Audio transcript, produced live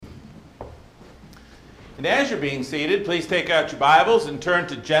And as you're being seated, please take out your Bibles and turn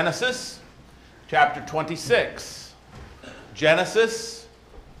to Genesis chapter 26. Genesis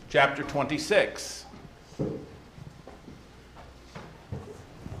chapter 26.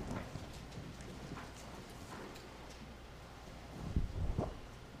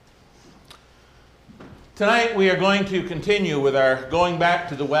 Tonight we are going to continue with our Going Back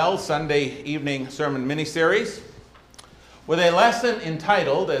to the Well Sunday evening sermon mini-series with a lesson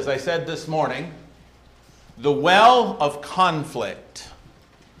entitled, as I said this morning, The Well of Conflict.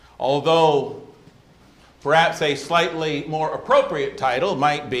 Although perhaps a slightly more appropriate title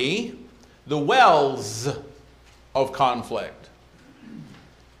might be The Wells of Conflict.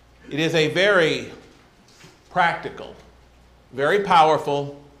 It is a very practical, very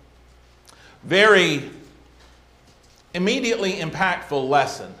powerful, very immediately impactful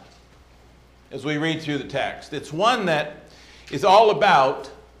lesson as we read through the text. It's one that is all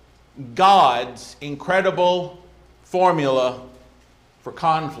about God's incredible formula for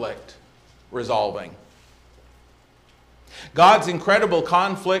conflict resolving. God's incredible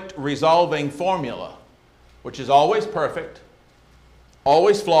conflict resolving formula, which is always perfect,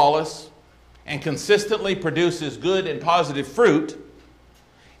 always flawless, and consistently produces good and positive fruit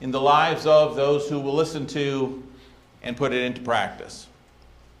in the lives of those who will listen to and put it into practice.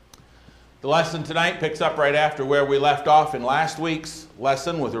 The lesson tonight picks up right after where we left off in last week's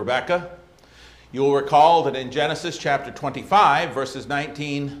lesson with Rebekah. You'll recall that in Genesis chapter 25, verses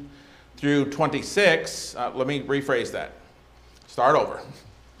 19 through 26, let me rephrase that. Start over.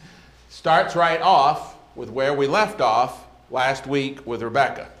 Starts right off with where we left off last week with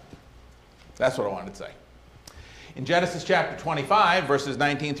Rebekah. That's what I wanted to say. In Genesis chapter 25, verses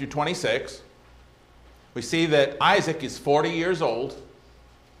 19 through 26, we see that Isaac is 40 years old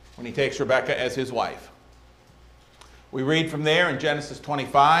when he takes Rebekah as his wife. We read from there in Genesis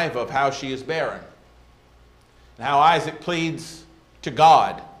 25 of how she is barren and how Isaac pleads to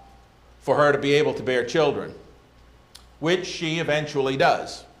God for her to be able to bear children, which she eventually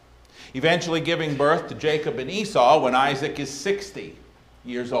does, eventually giving birth to Jacob and Esau when Isaac is 60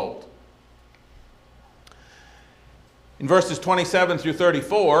 years old. In verses 27 through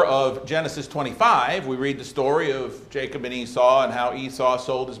 34 of Genesis 25, we read the story of Jacob and Esau and how Esau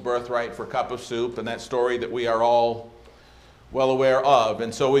sold his birthright for a cup of soup, and that story that we are all well aware of.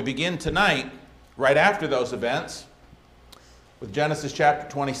 And so we begin tonight, right after those events, with Genesis chapter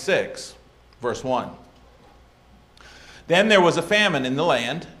 26, verse 1. Then there was a famine in the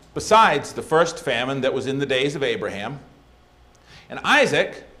land, besides the first famine that was in the days of Abraham. And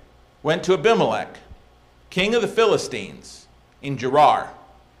Isaac went to Abimelech, king of the Philistines, in Gerar.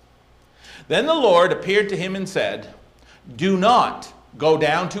 Then the Lord appeared to him and said, "Do not go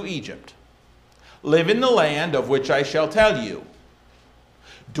down to Egypt. Live in the land of which I shall tell you.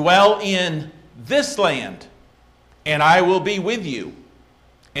 Dwell in this land, and I will be with you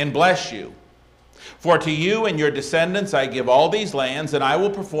and bless you. For to you and your descendants I give all these lands, and I will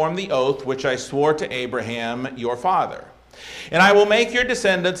perform the oath which I swore to Abraham your father. And I will make your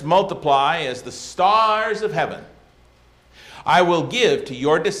descendants multiply as the stars of heaven. I will give to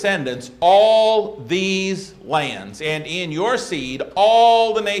your descendants all these lands, and in your seed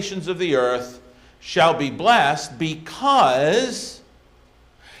all the nations of the earth shall be blessed, because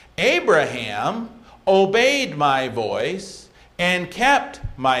Abraham obeyed my voice and kept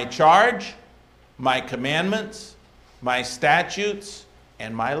my charge, my commandments, my statutes,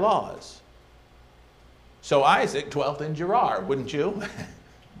 and my laws." So Isaac dwelt in Gerar, wouldn't you?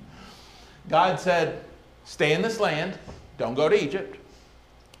 God said, stay in this land, don't go to Egypt,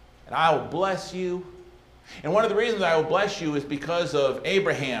 and I will bless you. And one of the reasons I will bless you is because of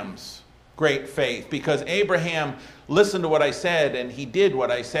Abraham's great faith, because Abraham listened to what I said and he did what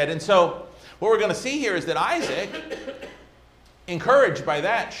I said. And so what we're going to see here is that Isaac, encouraged by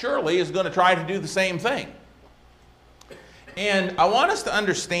that, surely is going to try to do the same thing. And I want us to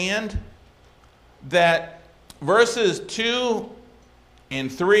understand that verses 2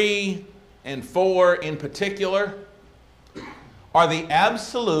 and 3 and 4 in particular are the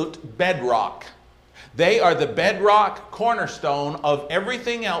absolute bedrock. They are the bedrock cornerstone of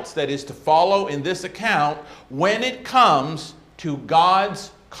everything else that is to follow in this account when it comes to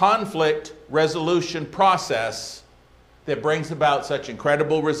God's conflict resolution process that brings about such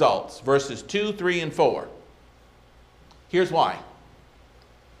incredible results. Verses 2, 3, and 4. Here's why.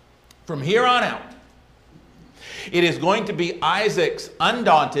 From here on out, it is going to be Isaac's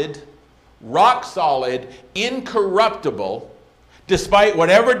undaunted, rock-solid, incorruptible, despite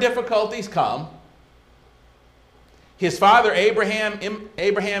whatever difficulties come, his father Abraham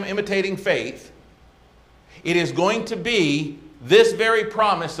imitating faith, it is going to be this very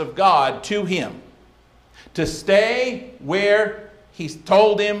promise of God to him, to stay where he's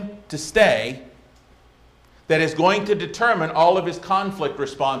told him to stay, that is going to determine all of his conflict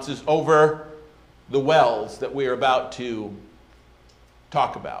responses over the wells that we are about to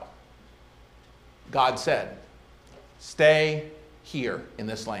talk about. God said, stay here in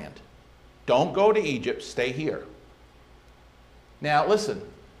this land. Don't go to Egypt, stay here. Now listen,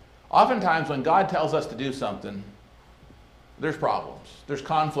 oftentimes when God tells us to do something, there's problems. There's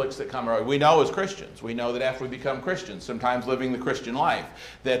conflicts that come our way. We know as Christians, we know that after we become Christians, sometimes living the Christian life,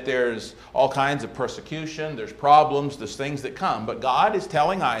 that there's all kinds of persecution, there's problems, there's things that come. But God is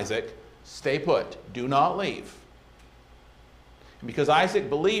telling Isaac, stay put, do not leave. And because Isaac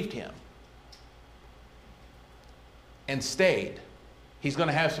believed him and stayed, he's going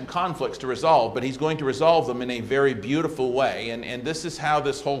to have some conflicts to resolve, but he's going to resolve them in a very beautiful way. And this is how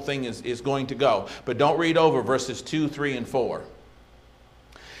this whole thing is going to go. But don't read over verses 2, 3, and 4.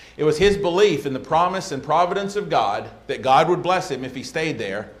 It was his belief in the promise and providence of God that God would bless him if he stayed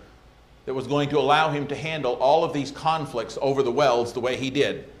there that was going to allow him to handle all of these conflicts over the wells the way he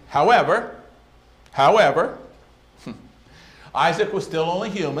did. However, Isaac was still only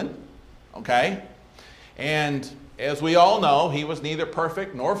human, okay? And as we all know, he was neither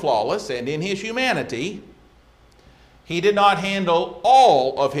perfect nor flawless, and in his humanity, he did not handle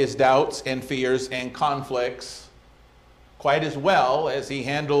all of his doubts and fears and conflicts quite as well as he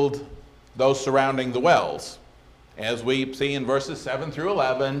handled those surrounding the wells. As we see in verses 7 through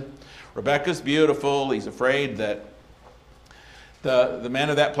 11, Rebekah's beautiful. He's afraid that the men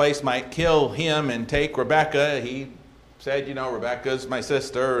of that place might kill him and take Rebekah. He said, you know, Rebekah's my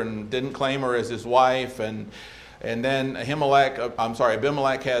sister, and didn't claim her as his wife. And then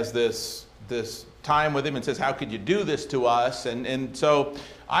Abimelech has this time with him and says, how could you do this to us? And so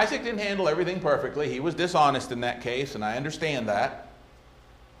Isaac didn't handle everything perfectly. He was dishonest in that case, and I understand that.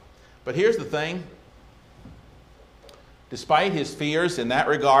 But here's the thing. Despite his fears in that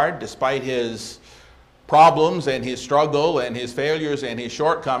regard, despite his problems and his struggle and his failures and his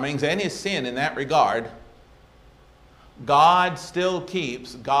shortcomings and his sin in that regard, God still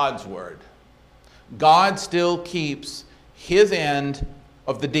keeps God's word. God still keeps his end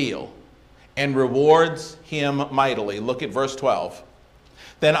of the deal and rewards him mightily. Look at verse 12.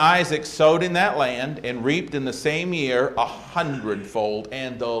 Then Isaac sowed in that land and reaped in the same year 100-fold,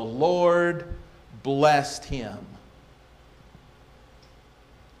 and the Lord blessed him.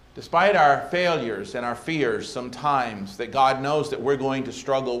 Despite our failures and our fears sometimes that God knows that we're going to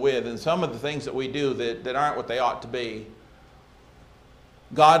struggle with, and some of the things that we do that aren't what they ought to be,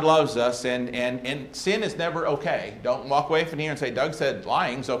 God loves us, and sin is never okay. Don't walk away from here and say, Doug said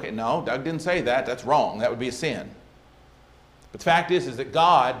lying's okay. No, Doug didn't say that. That's wrong. That would be a sin. But the fact is that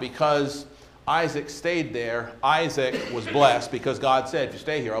God, because Isaac stayed there, Isaac was blessed because God said, if you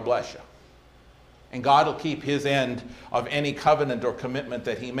stay here, I'll bless you. And God will keep his end of any covenant or commitment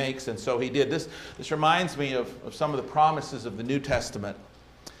that he makes, and so he did. This reminds me of some of the promises of the New Testament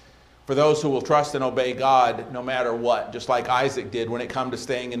for those who will trust and obey God no matter what, just like Isaac did when it come to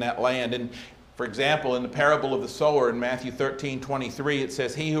staying in that land. And for example, in the parable of the sower in Matthew 13:23, it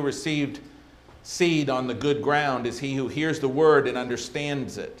says, he who received seed on the good ground is he who hears the word and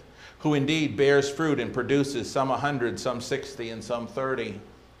understands it, who indeed bears fruit and produces some 100, some 60, and some 30.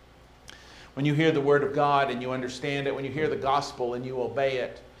 When you hear the word of God and you understand it, when you hear the gospel and you obey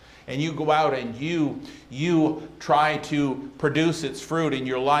it, and you go out and you try to produce its fruit in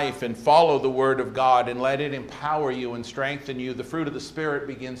your life and follow the word of God and let it empower you and strengthen you, the fruit of the Spirit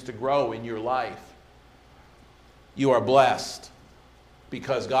begins to grow in your life. You are blessed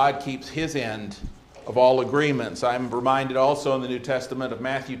because God keeps his end of all agreements. I'm reminded also in the New Testament of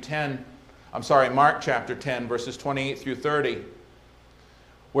Mark chapter 10, verses 28 through 30,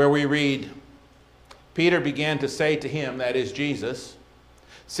 where we read, Peter began to say to him, that is Jesus,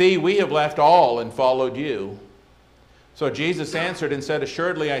 see, we have left all and followed you. So Jesus answered and said,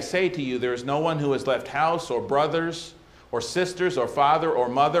 assuredly I say to you, there is no one who has left house or brothers or sisters or father or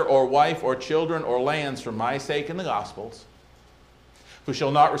mother or wife or children or lands for my sake in the Gospels, who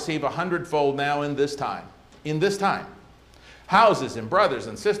shall not receive 100-fold now in this time, houses and brothers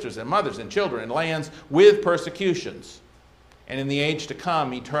and sisters and mothers and children and lands with persecutions, and in the age to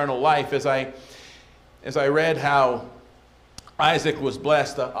come eternal life. As I read how Isaac was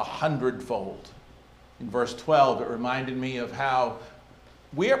blessed 100-fold, in verse 12, it reminded me of how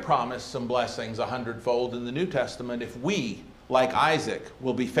we are promised some blessings 100-fold in the New Testament if we, like Isaac,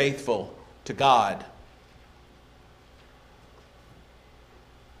 will be faithful to God.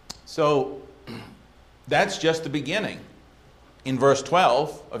 So that's just the beginning in verse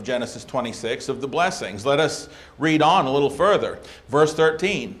 12 of Genesis 26 of the blessings. Let us read on a little further. Verse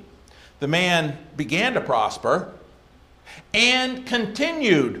 13. the man began to prosper and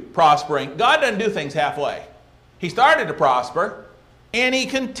continued prospering. God doesn't do things halfway. He started to prosper, and he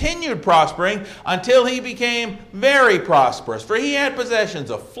continued prospering until he became very prosperous. For he had possessions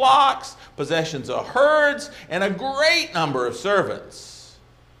of flocks, possessions of herds, and a great number of servants.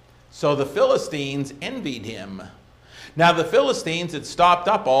 So the Philistines envied him. Now the Philistines had stopped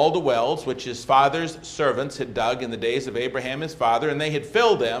up all the wells which his father's servants had dug in the days of Abraham his father, and they had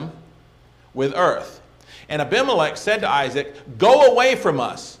filled them with earth. And Abimelech said to Isaac, "Go away from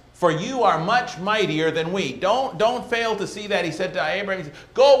us, for you are much mightier than we." Don't fail to see that. He said to Abraham,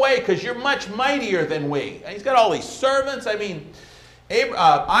 "Go away, because you're much mightier than we." And he's got all these servants. I mean,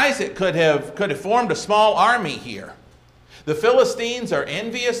 Isaac could have formed a small army here. The Philistines are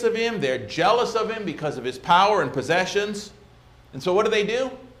envious of him. They're jealous of him because of his power and possessions. And so what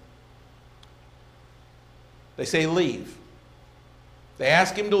do? They say, "Leave." They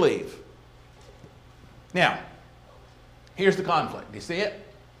ask him to leave. Now, here's the conflict. Do you see it?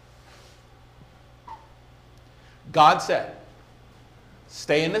 God said,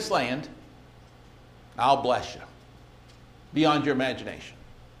 "Stay in this land, I'll bless you beyond your imagination,"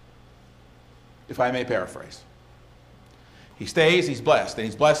 if I may paraphrase. He stays, he's blessed, and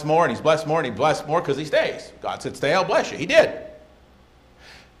he's blessed more, and he's blessed more, and he's blessed more because he stays. God said, "Stay, I'll bless you." He did.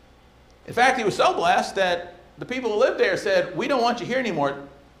 In fact, he was so blessed that the people who lived there said, "We don't want you here anymore.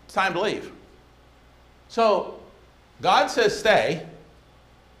 It's time to leave." So God says, "Stay."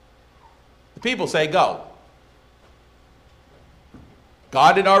 The people say, "Go."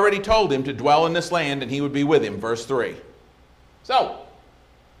 God had already told him to dwell in this land and he would be with him, verse 3. So,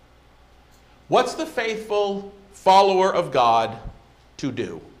 what's the faithful follower of God to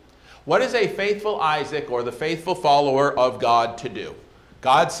do? What is a faithful Isaac or the faithful follower of God to do?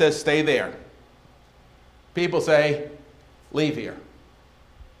 God says, "Stay there." People say, "Leave here."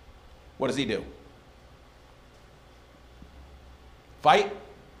 What does he do? Fight?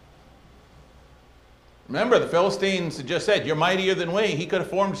 Remember, the Philistines had just said, "You're mightier than we." He could have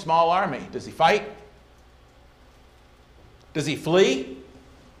formed a small army. Does he fight? Does he flee?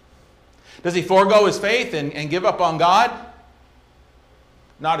 Does he forego his faith and give up on God?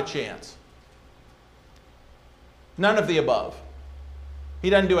 Not a chance. None of the above. He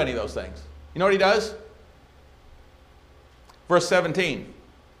doesn't do any of those things. You know what he does? Verse 17.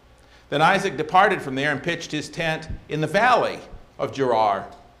 Then Isaac departed from there and pitched his tent in the valley of Gerar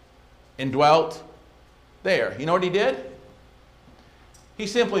and dwelt there. You know what he did? He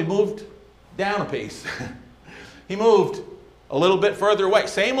simply moved down a piece. He moved a little bit further away.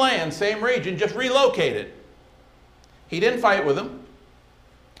 Same land, same region, just relocated. He didn't fight with them.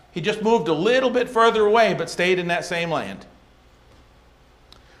 He just moved a little bit further away, but stayed in that same land.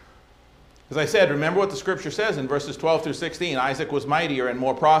 As I said, remember what the scripture says in verses 12 through 16. Isaac was mightier and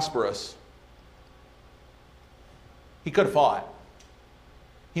more prosperous. He could have fought.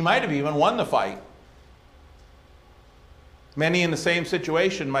 He might have even won the fight. Many in the same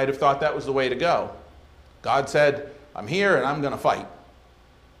situation might have thought that was the way to go. God said, "I'm here and I'm going to fight."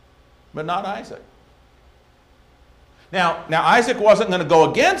 But not Isaac. Now Isaac wasn't going to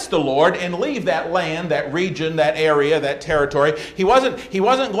go against the Lord and leave that land, that region, that area, that territory. He wasn't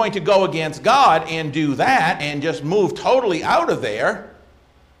going to go against God and do that and just move totally out of there.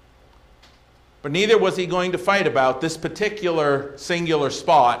 But neither was he going to fight about this particular singular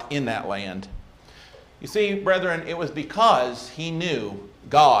spot in that land. You see, brethren, it was because he knew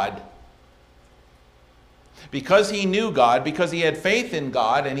God. Because he knew God, because he had faith in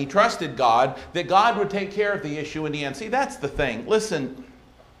God and he trusted God, that God would take care of the issue in the end. See, that's the thing. Listen,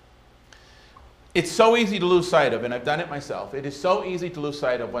 it's so easy to lose sight of, and I've done it myself. It is so easy to lose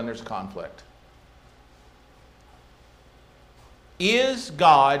sight of when there's conflict. Is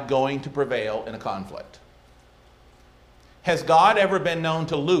God going to prevail in a conflict? Has God ever been known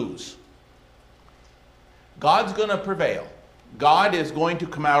to lose? God's going to prevail. God is going to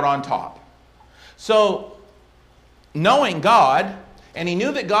come out on top. So, knowing God, and he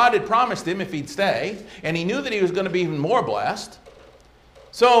knew that God had promised him if he'd stay, and he knew that he was going to be even more blessed.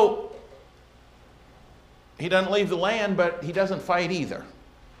 So, he doesn't leave the land, but he doesn't fight either.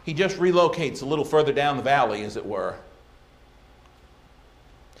 He just relocates a little further down the valley, as it were.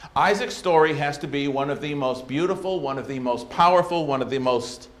 Isaac's story has to be one of the most beautiful, one of the most powerful, one of the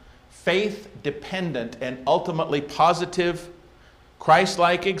most faith-dependent and ultimately positive,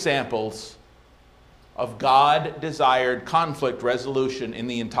 Christ-like examples of God-desired conflict resolution in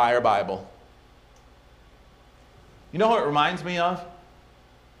the entire Bible. You know what it reminds me of? It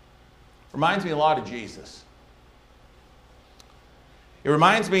reminds me a lot of Jesus. It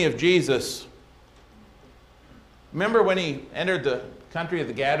reminds me of Jesus. Remember when he entered the country of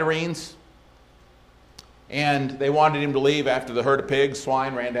the Gadarenes. And they wanted him to leave after the herd of pigs,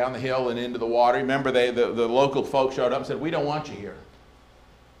 swine ran down the hill and into the water. Remember, the local folks showed up and said, "We don't want you here."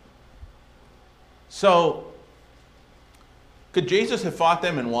 So, could Jesus have fought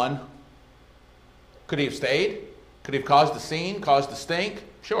them and won? Could he have stayed? Could he have caused a scene, caused a stink?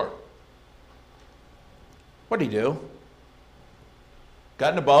 Sure. What did he do?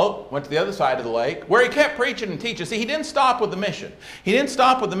 Got in a boat, went to the other side of the lake, where he kept preaching and teaching. See, he didn't stop with the mission. He didn't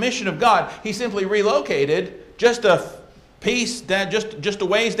stop with the mission of God. He simply relocated just a piece, just a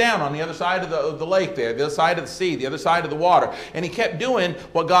ways down on the other side of the lake there, the other side of the sea, the other side of the water. And he kept doing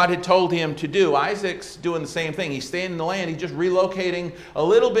what God had told him to do. Isaac's doing the same thing. He's staying in the land. He's just relocating a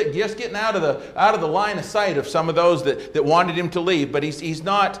little bit, just getting out of the line of sight of some of those that wanted him to leave. But he's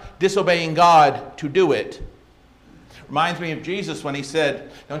not disobeying God to do it. Reminds me of Jesus when he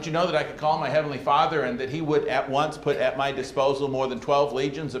said, "Don't you know that I could call my heavenly Father and that he would at once put at my disposal more than 12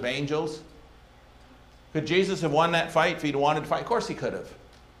 legions of angels?" Could Jesus have won that fight if he'd wanted to fight? Of course he could have.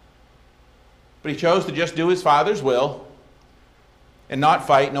 But he chose to just do his Father's will and not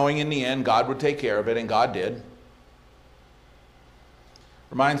fight, knowing in the end God would take care of it, and God did.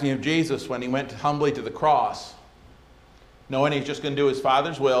 Reminds me of Jesus when he went humbly to the cross, knowing he's just going to do his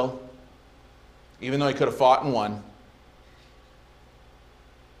Father's will, even though he could have fought and won.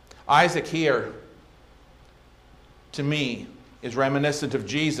 Isaac here, to me, is reminiscent of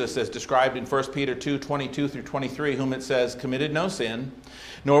Jesus as described in 1 Peter 2:22 through 23, whom it says, "Committed no sin,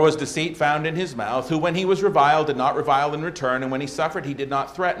 nor was deceit found in his mouth, who when he was reviled did not revile in return, and when he suffered he did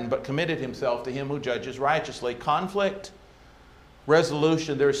not threaten, but committed himself to him who judges righteously." Conflict,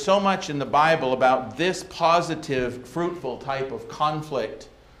 resolution. There is so much in the Bible about this positive, fruitful type of conflict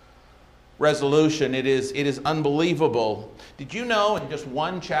resolution. It is unbelievable. Did you know in just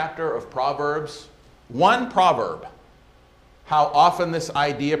one chapter of Proverbs, one proverb, how often this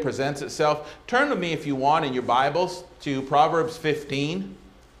idea presents itself? Turn with me, if you want, in your Bibles to Proverbs 15.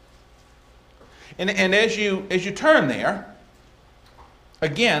 And as you turn there,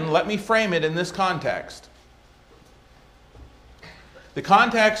 again, let me frame it in this context. The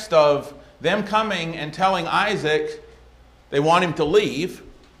context of them coming and telling Isaac they want him to leave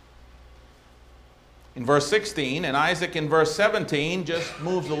in verse 16, and Isaac in verse 17 just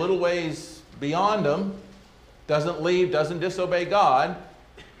moves a little ways beyond them. Doesn't leave, doesn't disobey God,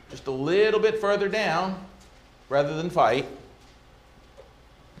 just a little bit further down rather than fight.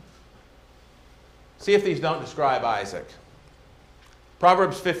 See if these don't describe Isaac.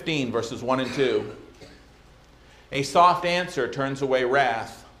 Proverbs 15, verses 1 and 2. "A soft answer turns away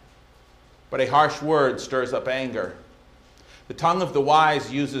wrath, but a harsh word stirs up anger. The tongue of the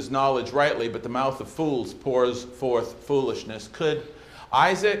wise uses knowledge rightly, but the mouth of fools pours forth foolishness." Could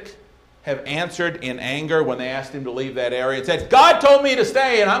Isaac have answered in anger when they asked him to leave that area and said, "God told me to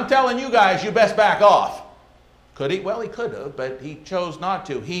stay, and I'm telling you guys, you best back off"? Could he? Well, he could have, but he chose not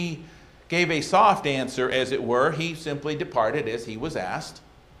to. He gave a soft answer, as it were. He simply departed as he was asked.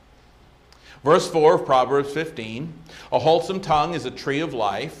 Verse 4 of Proverbs 15, "A wholesome tongue is a tree of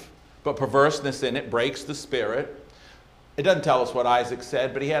life, but perverseness in it breaks the spirit." It doesn't tell us what Isaac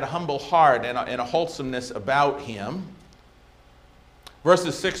said, but he had a humble heart and a wholesomeness about him.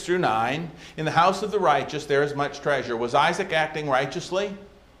 Verses 6 through 9, "In the house of the righteous there is much treasure." Was Isaac acting righteously?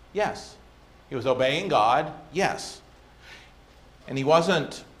 Yes. He was obeying God? Yes. And he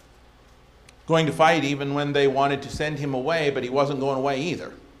wasn't going to fight even when they wanted to send him away, but he wasn't going away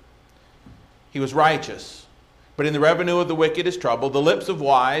either. He was righteous. "But in the revenue of the wicked is trouble. The lips of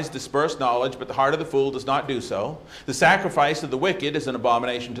wise disperse knowledge, but the heart of the fool does not do so. The sacrifice of the wicked is an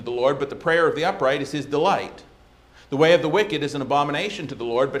abomination to the Lord, but the prayer of the upright is his delight. The way of the wicked is an abomination to the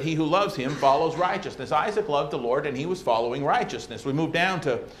Lord, but he who loves him follows righteousness." Isaac loved the Lord, and he was following righteousness. We move down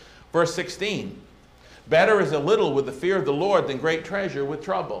to verse 16. "Better is a little with the fear of the Lord than great treasure with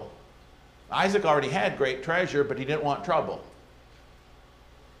trouble." Isaac already had great treasure, but he didn't want trouble.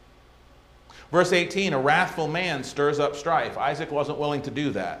 Verse 18, "A wrathful man stirs up strife." Isaac wasn't willing to do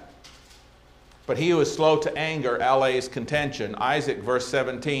that. "But he who is slow to anger allays contention." Isaac, verse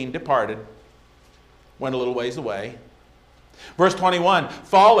 17, departed, went a little ways away. Verse 21,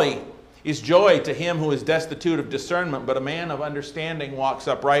 "Folly is joy to him who is destitute of discernment, but a man of understanding walks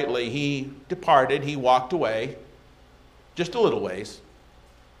uprightly." He departed, he walked away, just a little ways,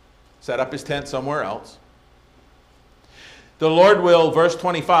 set up his tent somewhere else. "The Lord will," verse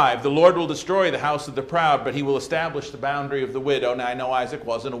 25, "the Lord will destroy the house of the proud, but he will establish the boundary of the widow." Now I know Isaac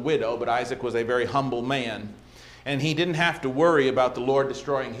wasn't a widow, but Isaac was a very humble man. And he didn't have to worry about the Lord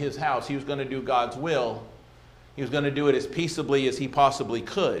destroying his house. He was going to do God's will. He was going to do it as peaceably as he possibly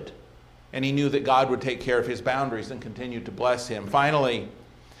could. And he knew that God would take care of his boundaries and continue to bless him. Finally, it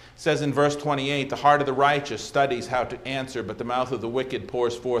says in verse 28, the heart of the righteous studies how to answer, but the mouth of the wicked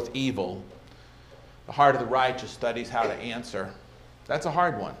pours forth evil. The heart of the righteous studies how to answer. That's a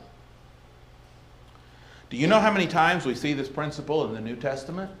hard one. Do you know how many times we see this principle in the New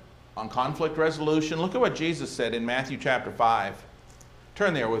Testament on conflict resolution? Look at what Jesus said in Matthew chapter 5.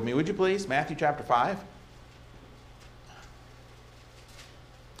 Turn there with me, would you please? Matthew chapter 5.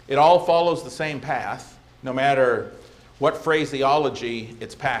 It all follows the same path, no matter what phraseology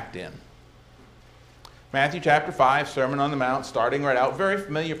it's packed in. Matthew chapter 5, Sermon on the Mount, starting right out. Very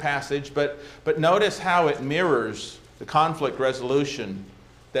familiar passage, but notice how it mirrors the conflict resolution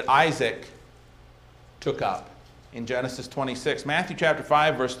that Isaac took up in Genesis 26. Matthew chapter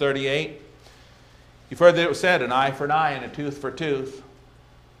 5, verse 38. You've heard that it was said, an eye for an eye and a tooth for a tooth.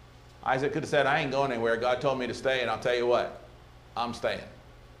 Isaac could have said, I ain't going anywhere. God told me to stay, and I'll tell you what, I'm staying.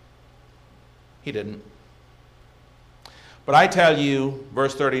 He didn't. But I tell you,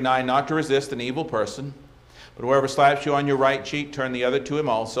 verse 39, not to resist an evil person, but whoever slaps you on your right cheek, turn the other to him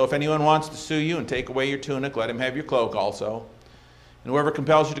also. If anyone wants to sue you and take away your tunic, let him have your cloak also. And whoever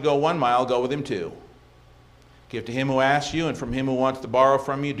compels you to go 1 mile, go with him 2. Give to him who asks you, and from him who wants to borrow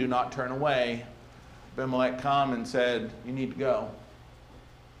from you, do not turn away. Abimelech come and said, you need to go.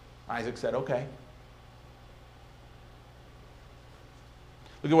 Isaac said, okay.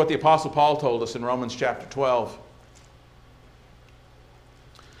 Look at what the Apostle Paul told us in Romans chapter 12.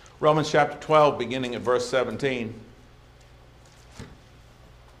 Romans chapter 12, beginning at verse 17.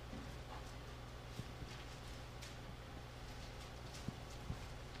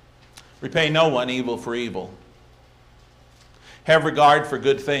 Repay no one evil for evil. Have regard for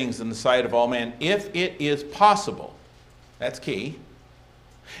good things in the sight of all men, if it is possible. That's key.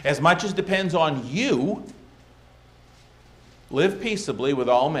 As much as depends on you, live peaceably with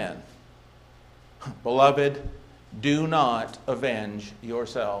all men. Beloved, do not avenge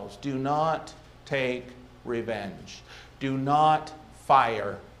yourselves. Do not take revenge. Do not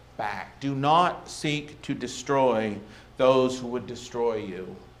fire back. Do not seek to destroy those who would destroy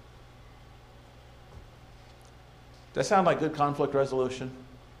you. Does that sound like good conflict resolution?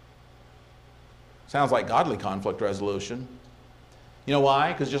 Sounds like godly conflict resolution. You know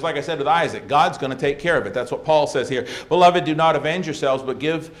why? Because just like I said with Isaac, God's going to take care of it. That's what Paul says here. Beloved, do not avenge yourselves,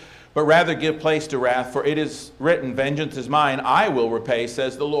 but rather give place to wrath, for it is written, vengeance is mine, I will repay,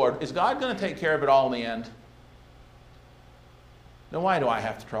 says the Lord. Is God going to take care of it all in the end? Then why do I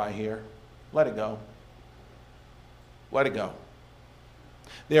have to try here? Let it go. Let it go.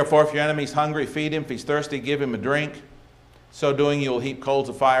 Therefore, if your enemy's hungry, feed him. If he's thirsty, give him a drink. So doing, you will heap coals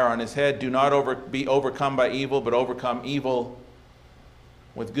of fire on his head. Do not be overcome by evil, but overcome evil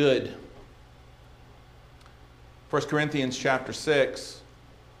with good. 1 Corinthians chapter 6.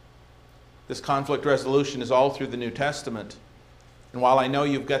 This conflict resolution is all through the New Testament. And while I know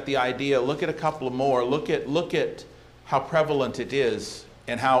you've got the idea, look at a couple more. Look at how prevalent it is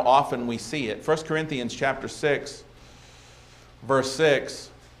and how often we see it. 1 Corinthians chapter 6, verse 6.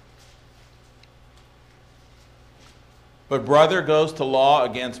 But brother goes to law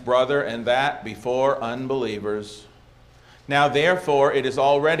against brother, and that before unbelievers. Now therefore it is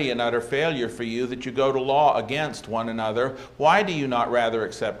already an utter failure for you that you go to law against one another. Why do you not rather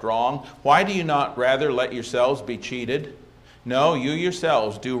accept wrong? Why do you not rather let yourselves be cheated? No, you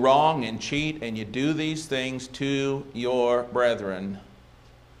yourselves do wrong and cheat, and you do these things to your brethren.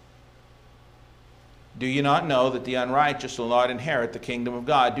 Do you not know that the unrighteous will not inherit the kingdom of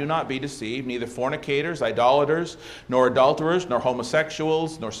God? Do not be deceived. Neither fornicators, idolaters, nor adulterers, nor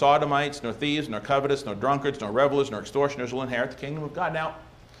homosexuals, nor sodomites, nor thieves, nor covetous, nor drunkards, nor revelers, nor extortioners will inherit the kingdom of God. Now,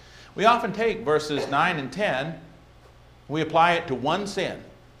 we often take verses 9 and 10, we apply it to one sin.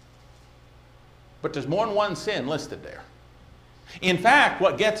 But there's more than one sin listed there. In fact,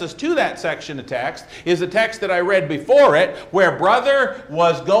 what gets us to that section of text is the text that I read before it, where brother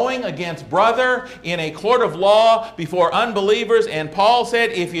was going against brother in a court of law before unbelievers, and Paul said,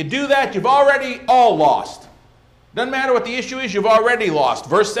 if you do that, you've already all lost. Doesn't matter what the issue is, you've already lost.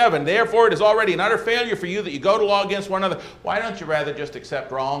 Verse 7, therefore it is already an utter failure for you that you go to law against one another. Why don't you rather just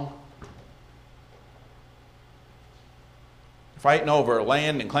accept wrong? Fighting over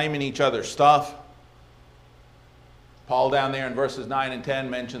land and claiming each other's stuff. Paul down there in verses 9 and 10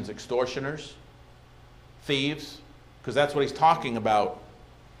 mentions extortioners, thieves, because that's what he's talking about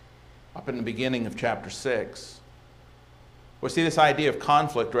up in the beginning of chapter 6. We see this idea of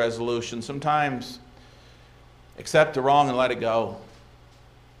conflict resolution. Sometimes accept the wrong and let it go.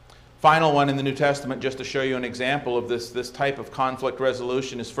 Final one in the New Testament, just to show you an example of this type of conflict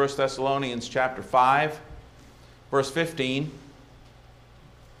resolution, is 1 Thessalonians chapter 5, verse 15.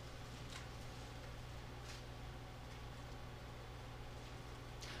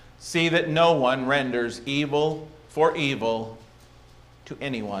 See that no one renders evil for evil to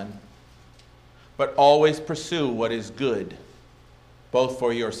anyone, but always pursue what is good, both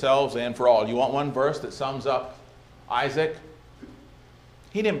for yourselves and for all. You want one verse that sums up Isaac?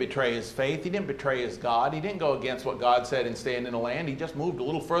 He didn't betray his faith. He didn't betray his God. He didn't go against what God said and stand in the land. He just moved a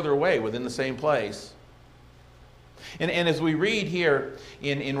little further away within the same place. And as we read here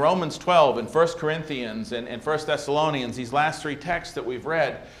in Romans 12 and 1 Corinthians and 1 Thessalonians, these last three texts that we've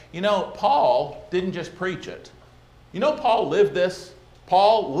read, you know, Paul didn't just preach it. You know, Paul lived this.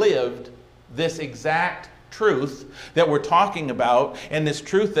 Paul lived this exact truth that we're talking about, and this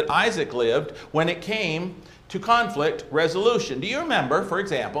truth that Isaac lived when it came to conflict resolution. Do you remember, for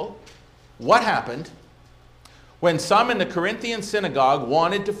example, what happened when some in the Corinthian synagogue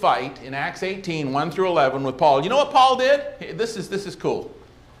wanted to fight in Acts 18, 1 through 11 with Paul? You know what Paul did? This is cool.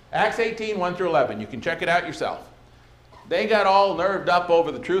 Acts 18, 1 through 11. You can check it out yourself. They got all nerved up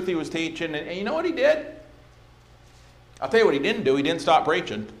over the truth he was teaching, and you know what he did? I'll tell you what he didn't do. He didn't stop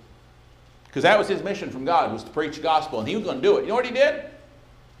preaching, because that was his mission from God, was to preach the gospel, and he was going to do it. You know what he did?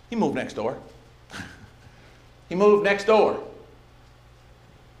 He moved next door. He moved next door.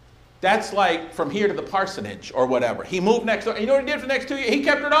 That's like from here to the parsonage or whatever. He moved next door. You know what he did for the next 2 years? He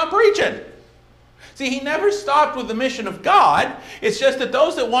kept it on preaching. See, he never stopped with the mission of God. It's just that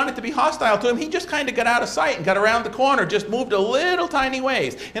those that wanted to be hostile to him, he just kind of got out of sight and got around the corner, just moved a little tiny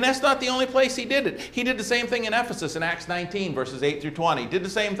ways. And that's not the only place he did it. He did the same thing in Ephesus in Acts 19, verses 8 through 20. He did the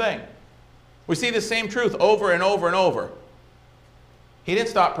same thing. We see the same truth over and over and over. He didn't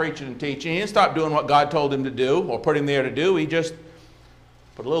stop preaching and teaching. He didn't stop doing what God told him to do or put him there to do. He just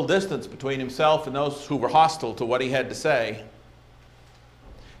put a little distance between himself and those who were hostile to what he had to say.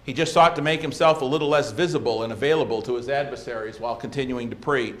 He just sought to make himself a little less visible and available to his adversaries while continuing to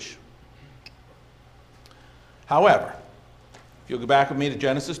preach. However, if you'll go back with me to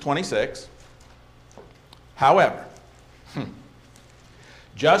Genesis 26, however,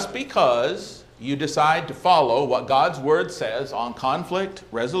 just because you decide to follow what God's word says on conflict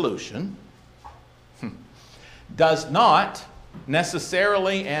resolution does not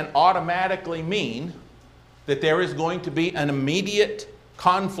necessarily and automatically mean that there is going to be an immediate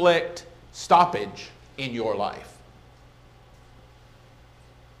conflict stoppage in your life.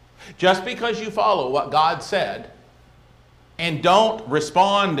 Just because you follow what God said and don't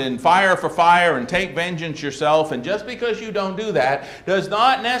respond and fire for fire and take vengeance yourself, and just because you don't do that does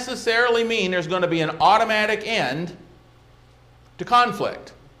not necessarily mean there's going to be an automatic end to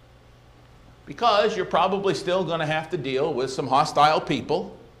conflict. Because you're probably still going to have to deal with some hostile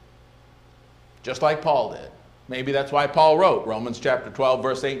people, just like Paul did. Maybe that's why Paul wrote Romans chapter 12,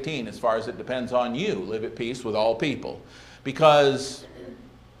 verse 18, as far as it depends on you, live at peace with all people. Because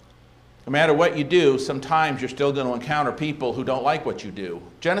no matter what you do, sometimes you're still going to encounter people who don't like what you do.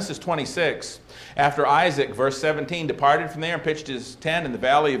 Genesis 26, after Isaac, verse 17, departed from there and pitched his tent in the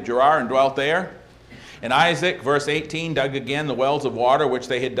valley of Gerar and dwelt there. And Isaac, verse 18, dug again the wells of water which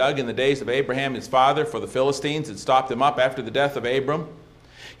they had dug in the days of Abraham his father, for the Philistines had stopped them up after the death of Abram.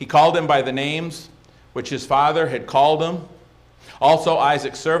 He called them by the names which his father had called them. Also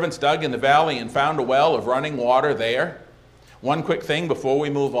Isaac's servants dug in the valley and found a well of running water there. One quick thing before we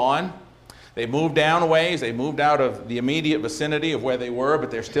move on. They moved down a ways. They moved out of the immediate vicinity of where they were, but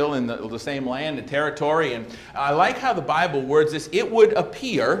they're still in the same land and territory. And I like how the Bible words this. It would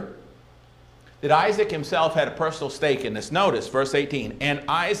appear that Isaac himself had a personal stake in this. Notice verse 18. And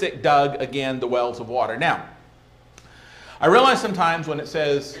Isaac dug again the wells of water. Now, I realize sometimes when it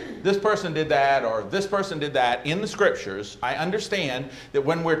says this person did that or this person did that in the scriptures, I understand that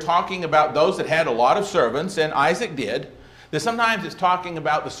when we're talking about those that had a lot of servants, and Isaac did, that sometimes it's talking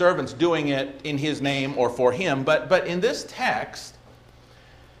about the servants doing it in his name or for him. But in this text,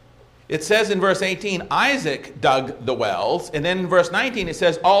 it says in verse 18, Isaac dug the wells. And then in verse 19, it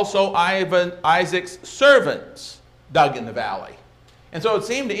says, also Isaac's servants dug in the valley. And so it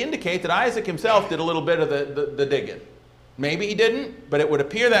seemed to indicate that Isaac himself did a little bit of the digging. Maybe he didn't, but it would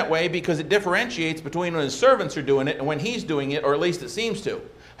appear that way because it differentiates between when his servants are doing it and when he's doing it, or at least it seems to.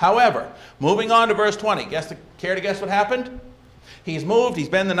 However, moving on to verse 20, care to guess what happened? He's moved, he's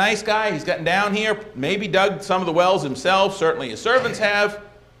been the nice guy, he's gotten down here, maybe dug some of the wells himself, certainly his servants have.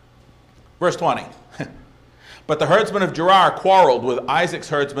 Verse 20, but the herdsmen of Gerar quarreled with Isaac's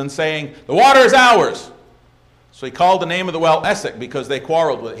herdsmen, saying, the water is ours. So he called the name of the well Esek, because they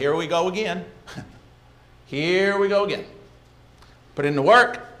quarreled with it. Here we go again. Here we go again. Put in the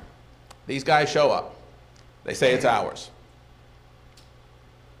work, these guys show up. They say it's ours.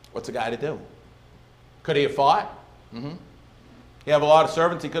 What's a guy to do? Could he have fought? Mm-hmm. You have a lot of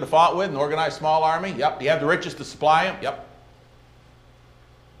servants he could have fought with, an organized small army? Yep. Do you have the riches to supply him? Yep.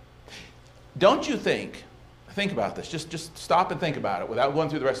 don't you think about this, just stop and think about it without going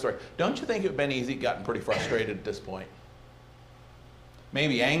through the rest of the story. Don't you think it would have been easy, gotten pretty frustrated at this point?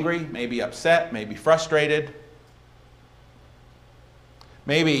 Maybe angry, maybe upset, maybe frustrated.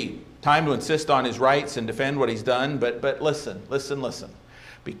 Maybe time to insist on his rights and defend what he's done. But listen.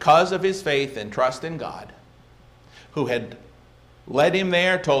 Because of his faith and trust in God, who had led him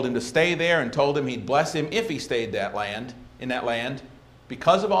there, told him to stay there, and told him he'd bless him if he stayed in that land,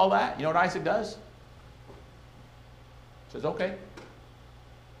 because of all that, you know what Isaac does? Says, okay.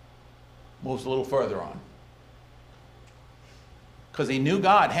 Moves a little further on. Because he knew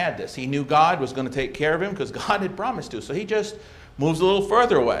God had this. He knew God was going to take care of him because God had promised to. So he just moves a little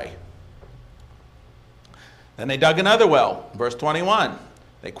further away. Then they dug another well. Verse 21.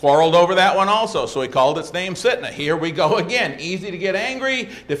 They quarreled over that one also, so he called its name Sitnah. Here we go again. Easy to get angry,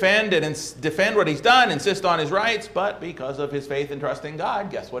 defend what he's done, insist on his rights, but because of his faith and trust in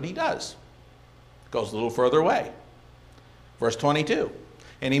God, guess what he does? Goes a little further away. Verse 22.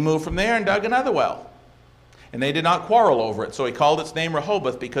 And he moved from there and dug another well. And they did not quarrel over it, so he called its name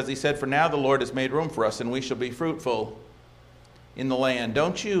Rehoboth, because he said, for now the Lord has made room for us, and we shall be fruitful in the land.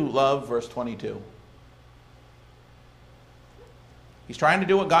 Don't you love verse 22? He's trying to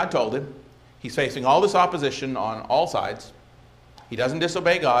do what God told him. He's facing all this opposition on all sides. He doesn't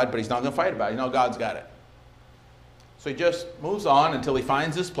disobey God, but he's not going to fight about it. You know, God's got it. So he just moves on until he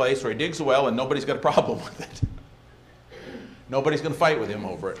finds this place where he digs a well and nobody's got a problem with it. Nobody's going to fight with him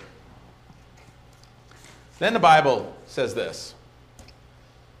over it. Then the Bible says this.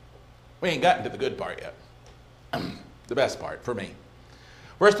 We ain't gotten to the good part yet. The best part for me.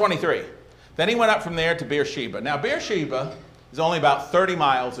 Verse 23. Then he went up from there to Beersheba. Now Beersheba is only about 30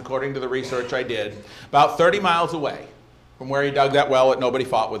 miles, according to the research I did, about 30 miles away from where he dug that well that nobody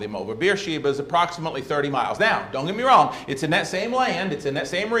fought with him over. Beersheba is approximately 30 miles. Now, don't get me wrong, it's in that same land, it's in that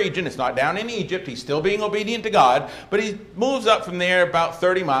same region, it's not down in Egypt, he's still being obedient to God, but he moves up from there about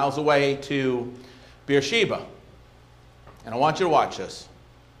 30 miles away to Beersheba. And I want you to watch this.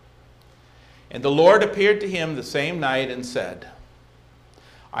 And the Lord appeared to him the same night and said,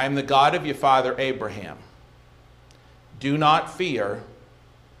 I am the God of your father Abraham. Do not fear,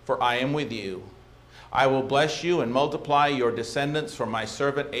 for I am with you. I will bless you and multiply your descendants for my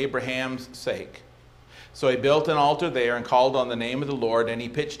servant Abraham's sake. So he built an altar there and called on the name of the Lord, and he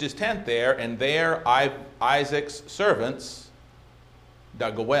pitched his tent there, and there Isaac's servants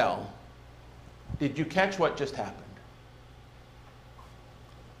dug a well. Did you catch what just happened?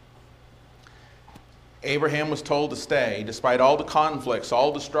 Abraham was told to stay, despite all the conflicts,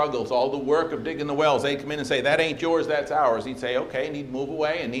 all the struggles, all the work of digging the wells. They'd come in and say, that ain't yours, that's ours. He'd say, okay, and he'd move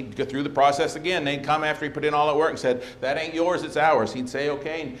away, and he'd go through the process again. They'd come after he put in all that work and said, that ain't yours, it's ours. He'd say,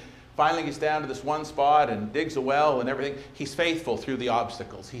 okay, and finally gets down to this one spot and digs a well and everything. He's faithful through the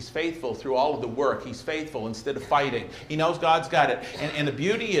obstacles. He's faithful through all of the work. He's faithful instead of fighting. He knows God's got it. And the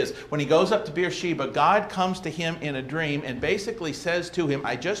beauty is, when he goes up to Beersheba, God comes to him in a dream and basically says to him,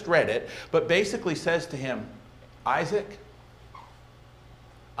 I just read it, but basically says to him, Isaac,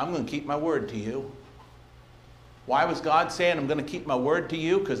 I'm going to keep my word to you. Why was God saying, I'm going to keep my word to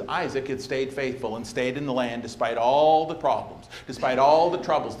you? Because Isaac had stayed faithful and stayed in the land despite all the problems, despite all the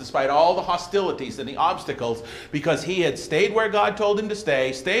troubles, despite all the hostilities and the obstacles, because he had stayed where God told him to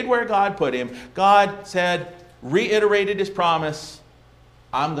stay, stayed where God put him. God said, reiterated his promise,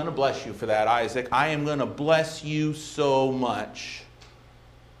 I'm going to bless you for that, Isaac. I am going to bless you so much.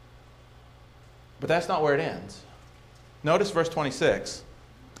 But that's not where it ends. Notice verse 26.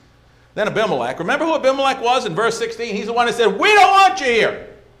 Then Abimelech, remember who Abimelech was in verse 16? He's the one that said, we don't want you here.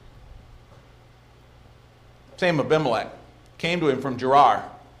 Same Abimelech came to him from Gerar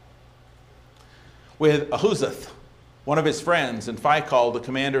with Ahuzath, one of his friends, and Phicol, the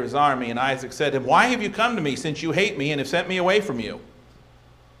commander of his army. And Isaac said to him, why have you come to me, since you hate me and have sent me away from you?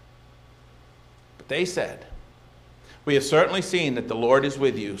 But they said, we have certainly seen that the Lord is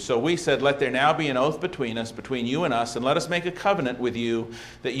with you. So we said, let there now be an oath between us, between you and us, and let us make a covenant with you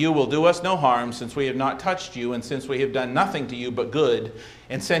that you will do us no harm, since we have not touched you, and since we have done nothing to you but good,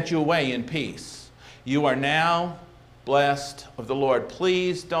 and sent you away in peace. You are now blessed of the Lord.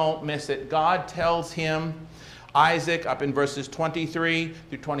 Please don't miss it. God tells him, Isaac, up in verses 23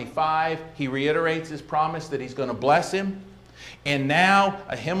 through 25, he reiterates his promise that he's going to bless him. And now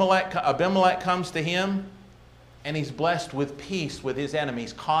Abimelech comes to him, and he's blessed with peace with his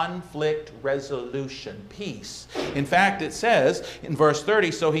enemies. Conflict resolution. Peace. In fact, it says in verse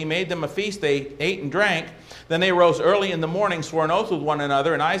 30, so he made them a feast. They ate and drank. Then they rose early in the morning, swore an oath with one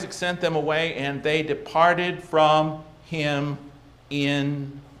another, and Isaac sent them away, and they departed from him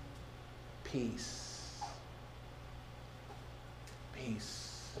in peace.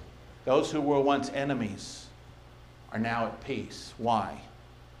 Peace. Those who were once enemies are now at peace. Why?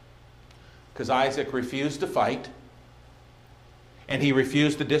 Because Isaac refused to fight, and he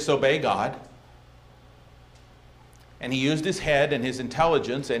refused to disobey God, and he used his head and his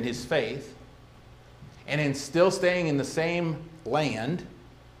intelligence and his faith, and in still staying in the same land,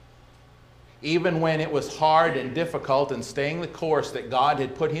 even when it was hard and difficult and staying the course that God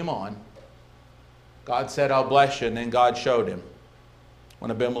had put him on, God said, I'll bless you, and then God showed him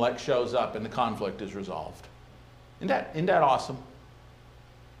when Abimelech shows up and the conflict is resolved. Isn't that awesome?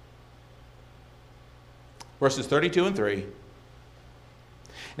 Verses 32 and 3. And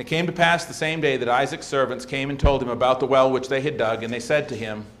it came to pass the same day that Isaac's servants came and told him about the well which they had dug, and they said to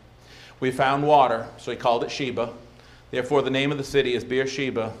him, we found water. So he called it Sheba. Therefore the name of the city is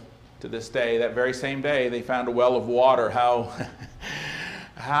Beersheba to this day. That very same day they found a well of water. How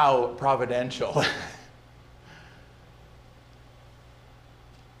providential.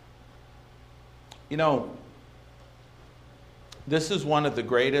 You know, this is one of the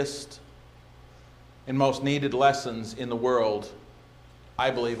greatest and most needed lessons in the world, I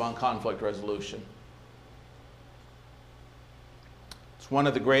believe, on conflict resolution. It's one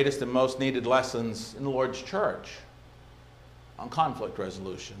of the greatest and most needed lessons in the Lord's church on conflict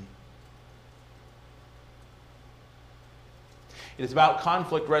resolution. It is about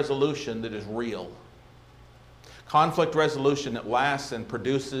conflict resolution that is real. Conflict resolution that lasts and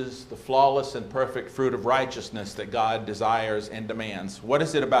produces the flawless and perfect fruit of righteousness that God desires and demands. What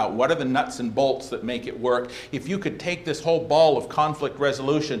is it about? What are the nuts and bolts that make it work? If you could take this whole ball of conflict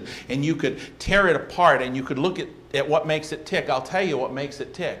resolution and you could tear it apart and you could look at what makes it tick, I'll tell you what makes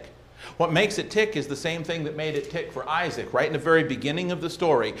it tick. What makes it tick is the same thing that made it tick for Isaac, right in the very beginning of the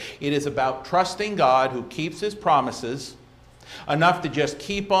story. It is about trusting God who keeps his promises, enough to just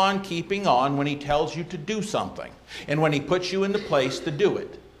keep on keeping on when he tells you to do something and when he puts you in the place to do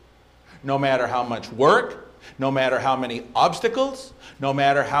it. No matter how much work, no matter how many obstacles, no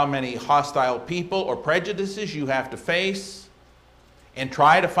matter how many hostile people or prejudices you have to face, and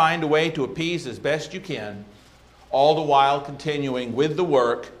try to find a way to appease as best you can, all the while continuing with the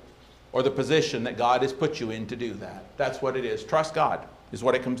work or the position that God has put you in to do that. That's what it is. Trust God is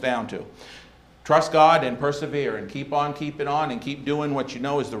what it comes down to. Trust God and persevere and keep on keeping on and keep doing what you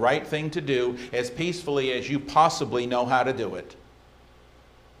know is the right thing to do as peacefully as you possibly know how to do it.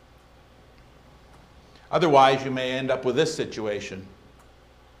 Otherwise, you may end up with this situation.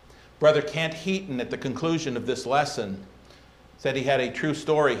 Brother Kent Heaton, at the conclusion of this lesson, said he had a true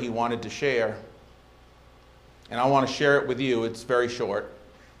story he wanted to share. And I want to share it with you. It's very short.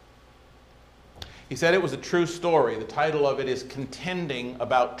 He said it was a true story. The title of it is Contending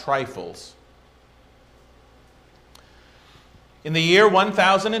About Trifles. In the year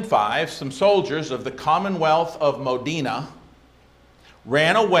 1005, some soldiers of the Commonwealth of Modena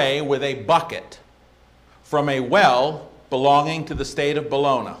ran away with a bucket from a well belonging to the state of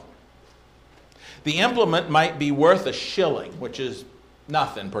Bologna. The implement might be worth a shilling, which is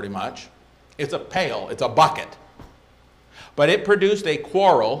nothing pretty much. It's a pail, it's a bucket. But it produced a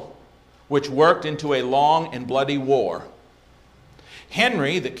quarrel which worked into a long and bloody war.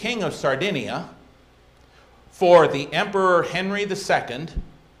 Henry, the king of Sardinia, for the Emperor Henry II,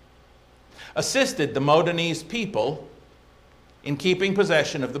 assisted the Modenese people in keeping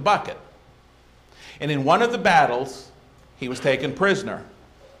possession of the bucket. And in one of the battles, he was taken prisoner.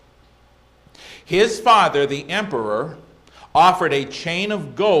 His father, the emperor, offered a chain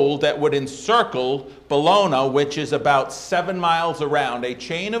of gold that would encircle Bologna, which is about 7 miles around. A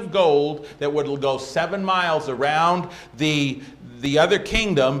chain of gold that would go 7 miles around the other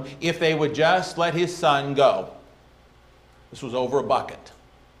kingdom if they would just let his son go. This was over a bucket.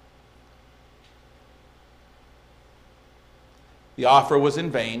 The offer was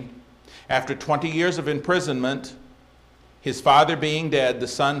in vain. After 20 years of imprisonment, his father being dead, the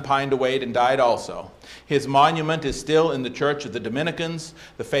son pined away and died also. His monument is still in the Church of the Dominicans.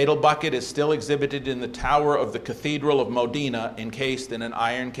 The fatal bucket is still exhibited in the tower of the Cathedral of Modena, encased in an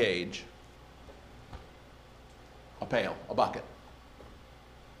iron cage. A pail, a bucket.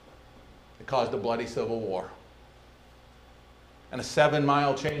 It caused a bloody civil war. And a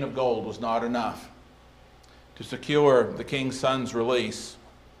 7-mile chain of gold was not enough to secure the king's son's release.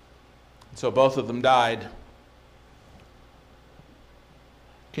 And so both of them died.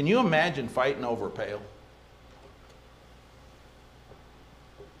 Can you imagine fighting over a pail?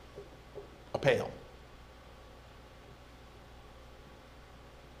 A pail.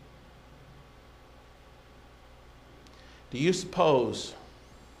 Do you suppose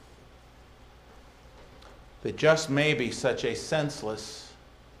that just maybe such a senseless,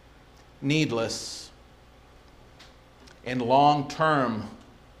 needless, and long-term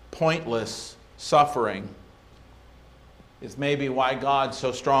pointless suffering is maybe why God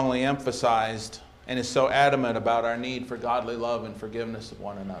so strongly emphasized and is so adamant about our need for godly love and forgiveness of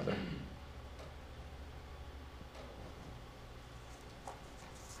one another.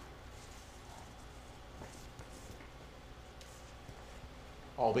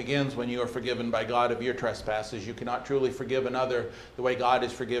 All begins when you are forgiven by God of your trespasses. You cannot truly forgive another the way God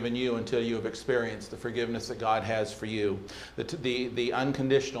has forgiven you until you have experienced the forgiveness that God has for you. The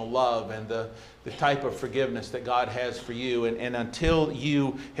unconditional love and the type of forgiveness that God has for you. And until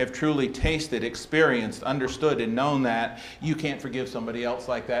you have truly tasted, experienced, understood, and known that, you can't forgive somebody else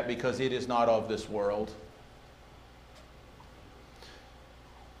like that because it is not of this world.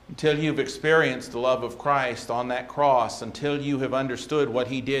 Until you've experienced the love of Christ on that cross, until you have understood what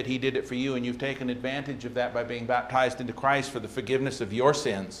He did it for you, and you've taken advantage of that by being baptized into Christ for the forgiveness of your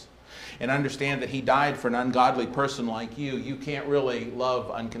sins, and understand that He died for an ungodly person like you can't really love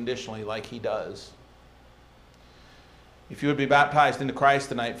unconditionally like He does. If you would be baptized into Christ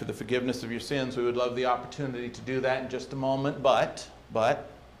tonight for the forgiveness of your sins, we would love the opportunity to do that in just a moment, but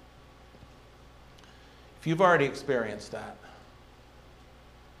if you've already experienced that,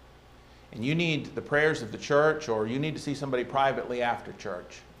 and you need the prayers of the church, or you need to see somebody privately after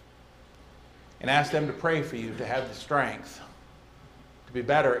church and ask them to pray for you to have the strength to be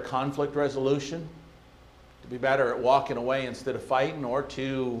better at conflict resolution, to be better at walking away instead of fighting, or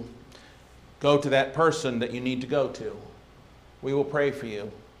to go to that person that you need to go to, we will pray for you.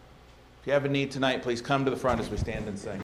 If you have a need tonight, please come to the front as we stand and sing.